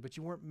fully, but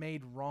you weren't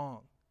made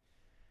wrong.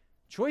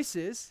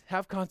 Choices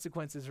have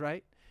consequences,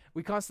 right?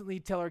 We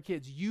constantly tell our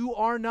kids, you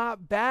are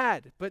not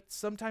bad, but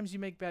sometimes you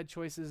make bad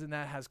choices and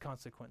that has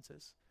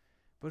consequences.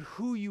 But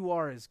who you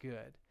are is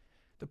good.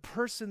 The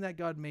person that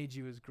God made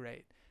you is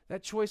great.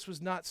 That choice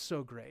was not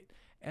so great.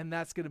 And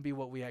that's going to be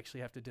what we actually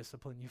have to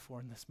discipline you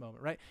for in this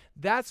moment, right?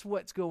 That's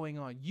what's going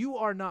on. You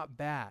are not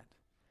bad.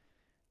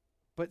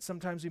 But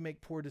sometimes we make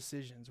poor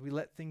decisions. We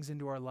let things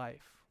into our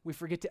life. We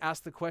forget to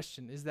ask the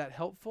question, is that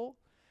helpful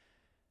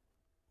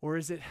or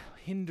is it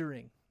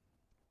hindering?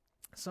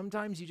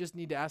 Sometimes you just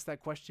need to ask that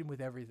question with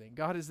everything.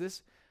 God, is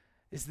this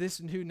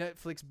new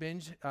Netflix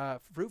binge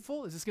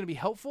fruitful? Is this going to be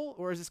helpful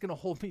or is this going to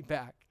hold me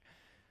back?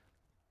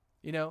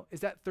 You know, is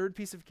that third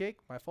piece of cake,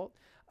 my fault,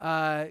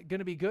 going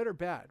to be good or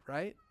bad,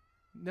 right?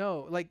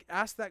 No, like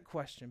ask that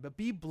question, but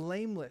be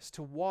blameless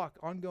to walk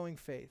ongoing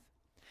faith.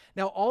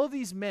 Now, all of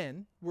these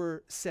men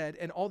were said,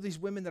 and all these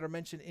women that are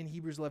mentioned in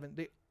Hebrews 11,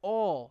 they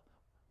all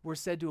were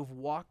said to have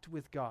walked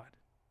with God.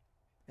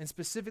 And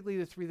specifically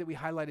the three that we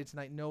highlighted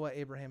tonight, Noah,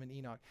 Abraham, and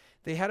Enoch.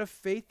 They had a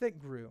faith that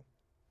grew.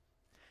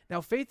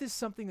 Now, faith is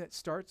something that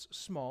starts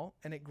small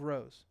and it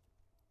grows.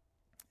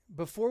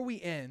 Before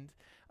we end,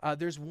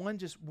 there's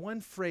one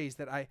phrase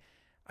that I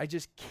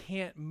just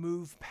can't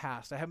move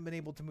past. I haven't been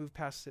able to move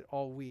past it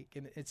all week.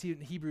 And it's in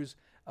Hebrews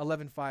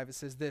 11:5. It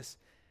says this,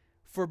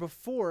 for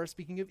before,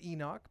 speaking of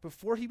Enoch,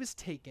 before he was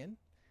taken,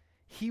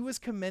 he was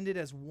commended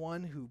as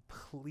one who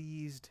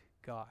pleased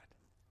God.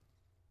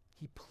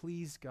 He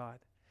pleased God.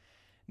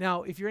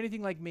 Now, if you're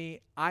anything like me,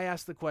 I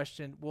ask the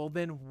question, well,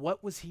 then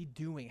what was he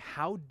doing?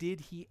 How did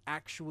he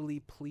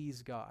actually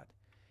please God?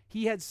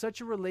 He had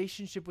such a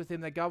relationship with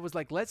him that God was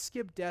like, let's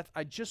skip death.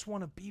 I just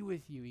want to be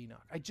with you,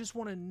 Enoch. I just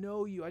want to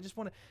know you. I just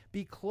want to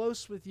be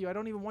close with you. I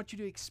don't even want you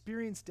to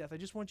experience death. I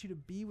just want you to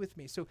be with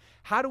me. So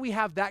how do we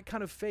have that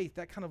kind of faith,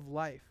 that kind of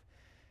life?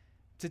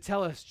 To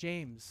tell us,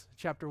 James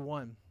chapter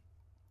 1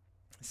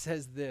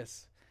 says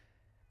this.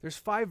 There's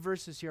 5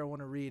 verses here I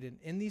want to read. And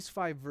in these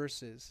 5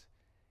 verses,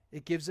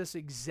 it gives us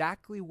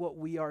exactly what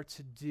we are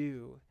to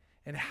do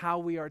and how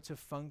we are to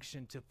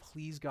function to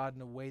please God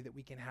in a way that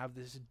we can have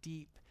this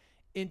deep,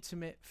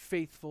 intimate,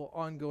 faithful,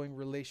 ongoing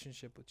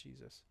relationship with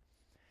Jesus.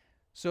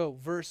 So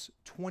verse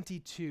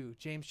 22,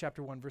 James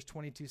chapter 1, verse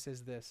 22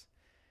 says this.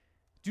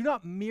 Do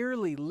not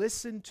merely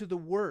listen to the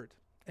word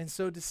and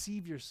so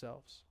deceive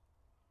yourselves.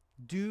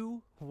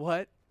 Do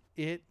what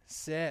it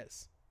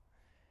says.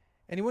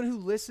 Anyone who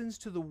listens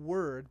to the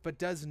word but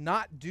does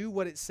not do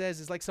what it says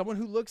is like someone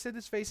who looks at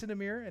his face in a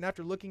mirror and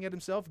after looking at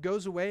himself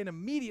goes away and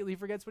immediately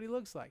forgets what he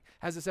looks like.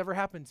 Has this ever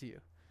happened to you?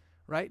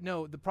 Right?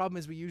 No, the problem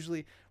is we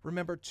usually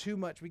remember too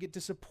much. We get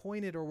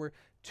disappointed or we're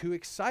too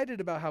excited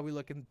about how we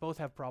look, and both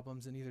have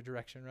problems in either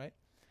direction, right?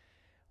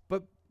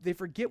 But they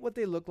forget what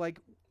they look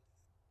like.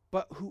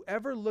 But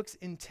whoever looks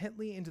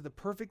intently into the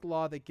perfect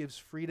law that gives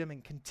freedom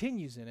and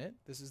continues in it,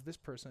 this is this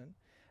person,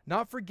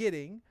 not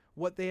forgetting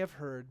what they have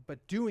heard,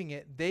 but doing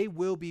it, they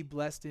will be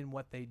blessed in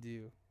what they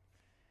do.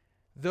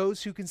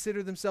 Those who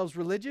consider themselves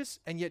religious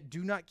and yet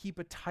do not keep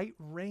a tight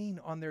rein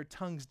on their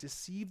tongues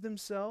deceive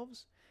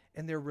themselves,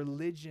 and their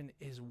religion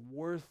is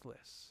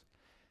worthless.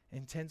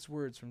 Intense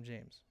words from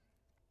James.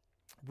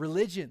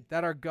 Religion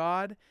that our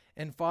God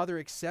and Father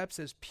accepts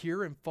as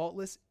pure and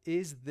faultless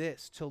is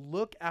this, to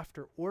look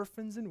after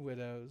orphans and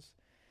widows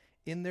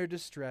in their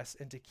distress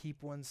and to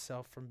keep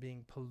oneself from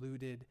being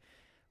polluted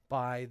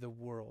by the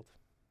world.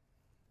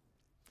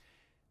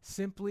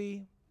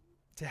 Simply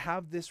to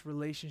have this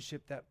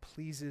relationship that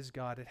pleases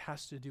God, it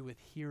has to do with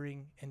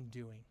hearing and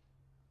doing.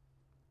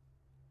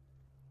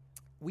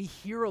 We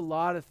hear a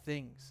lot of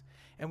things,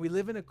 and we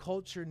live in a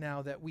culture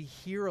now that we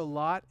hear a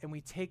lot and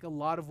we take a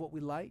lot of what we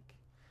like.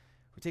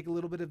 We take a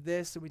little bit of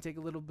this and we take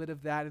a little bit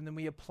of that, and then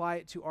we apply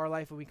it to our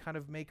life, and we kind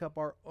of make up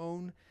our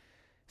own,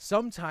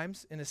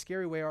 sometimes in a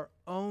scary way, our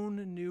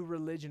own new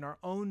religion, our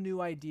own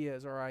new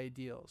ideas, our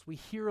ideals. We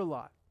hear a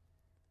lot.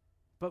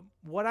 But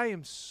what I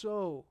am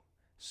so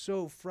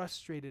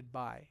frustrated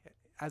by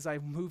as I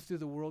move through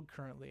the world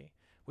currently,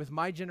 with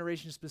my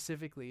generation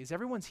specifically, is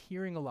everyone's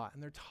hearing a lot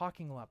and they're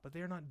talking a lot, but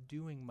they're not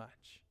doing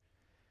much.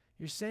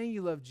 You're saying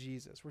you love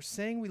Jesus. We're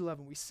saying we love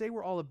him. We say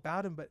we're all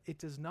about him, but it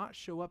does not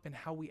show up in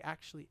how we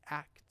actually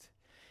act,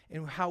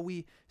 and how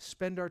we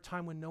spend our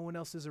time when no one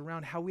else is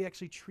around, how we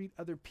actually treat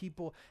other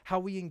people, how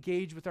we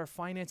engage with our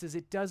finances.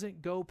 It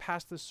doesn't go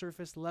past the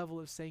surface level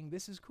of saying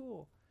this is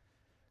cool.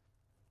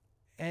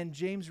 And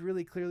James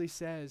really clearly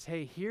says,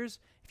 hey,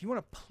 if you want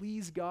to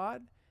please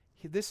God,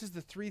 this is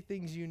the 3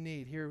 things you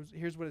need.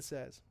 Here's what it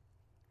says.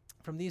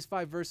 From these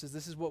 5 verses,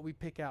 this is what we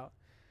pick out.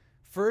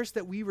 First,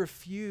 that we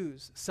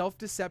refuse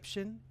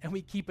self-deception and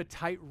we keep a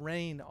tight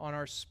rein on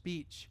our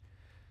speech.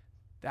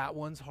 That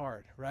one's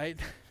hard, right?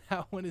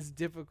 That one is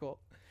difficult.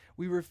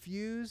 We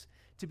refuse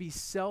to be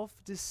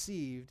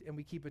self-deceived and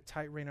we keep a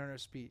tight rein on our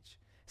speech.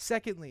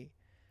 Secondly,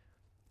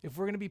 if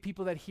we're going to be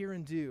people that hear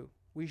and do,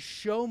 we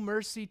show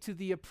mercy to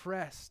the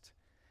oppressed,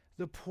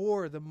 the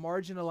poor, the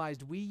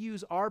marginalized. We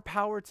use our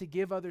power to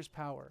give others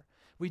power.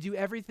 We do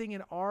everything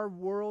in our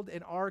world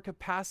and our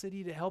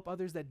capacity to help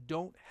others that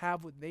don't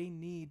have what they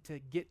need to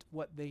get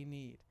what they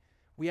need.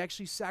 We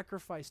actually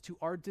sacrifice to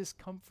our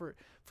discomfort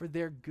for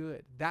their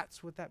good.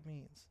 That's what that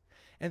means.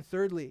 And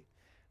thirdly,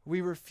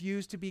 we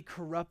refuse to be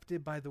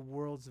corrupted by the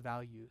world's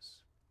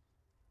values.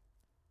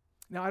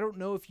 Now, I don't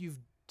know if you've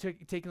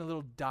taken a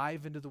little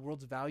dive into the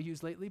world's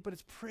values lately, but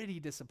it's pretty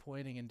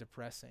disappointing and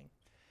depressing.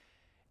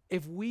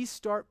 If we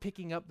start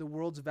picking up the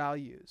world's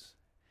values,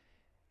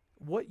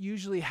 what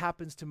usually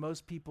happens to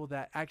most people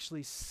that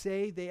actually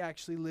say they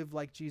actually live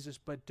like Jesus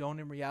but don't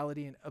in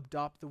reality and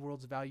adopt the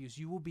world's values,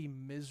 you will be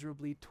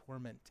miserably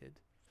tormented.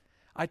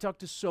 I talk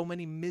to so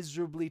many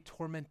miserably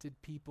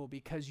tormented people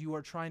because you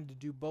are trying to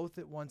do both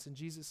at once, and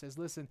Jesus says,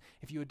 listen,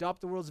 if you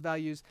adopt the world's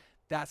values,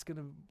 that's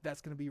going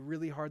to be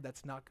really hard.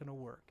 That's not going to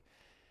work.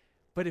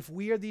 But if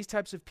we are these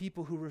types of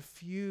people who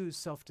refuse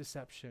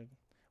self-deception,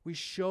 we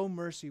show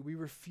mercy, we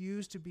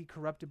refuse to be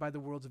corrupted by the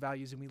world's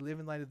values, and we live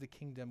in light of the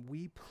kingdom,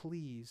 we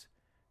please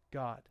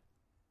God.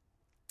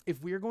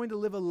 If we are going to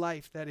live a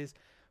life that is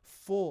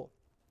full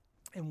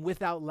and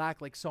without lack,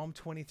 like Psalm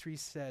 23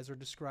 says or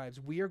describes,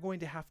 we are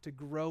going to have to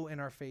grow in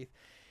our faith.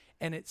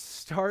 And it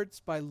starts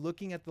by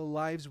looking at the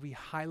lives we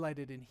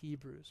highlighted in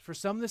Hebrews. For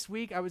some this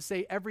week, I would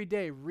say every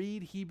day,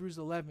 read Hebrews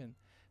 11.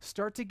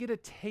 Start to get a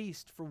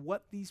taste for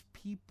what these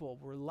people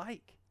were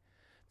like,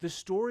 the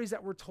stories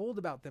that were told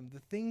about them, the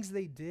things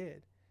they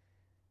did.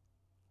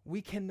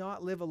 We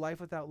cannot live a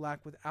life without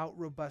lack, without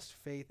robust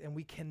faith, and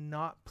we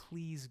cannot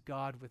please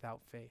God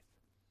without faith.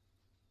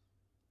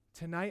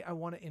 Tonight, I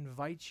want to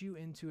invite you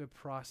into a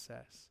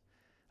process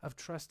of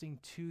trusting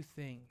 2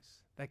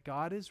 things, that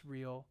God is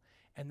real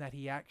and that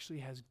he actually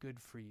has good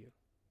for you.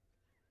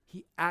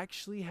 He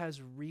actually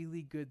has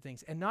really good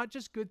things, and not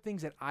just good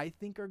things that I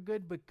think are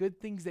good, but good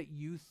things that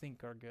you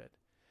think are good.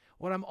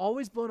 What I'm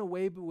always blown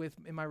away with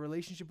in my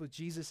relationship with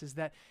Jesus is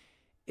that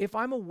if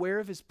I'm aware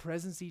of his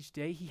presence each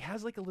day, he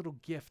has like a little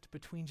gift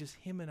between just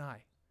him and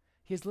I.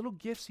 He has little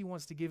gifts he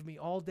wants to give me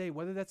all day,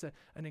 whether that's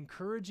an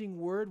encouraging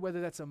word,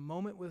 whether that's a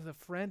moment with a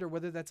friend, or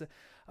whether that's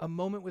a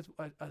moment with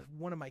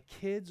one of my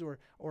kids or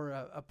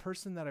a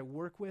person that I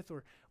work with,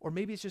 or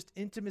maybe it's just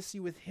intimacy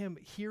with him,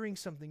 hearing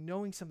something,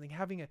 knowing something,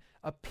 having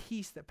a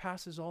peace that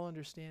passes all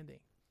understanding.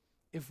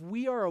 If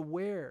we are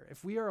aware,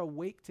 if we are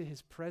awake to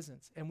his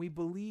presence, and we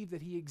believe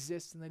that he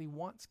exists and that he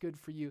wants good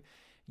for you,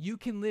 you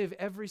can live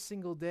every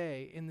single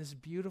day in this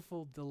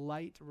beautiful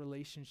delight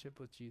relationship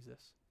with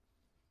Jesus.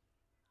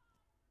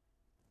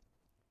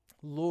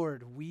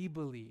 Lord, we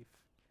believe.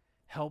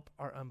 Help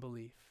our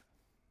unbelief.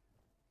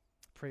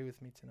 Pray with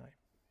me tonight.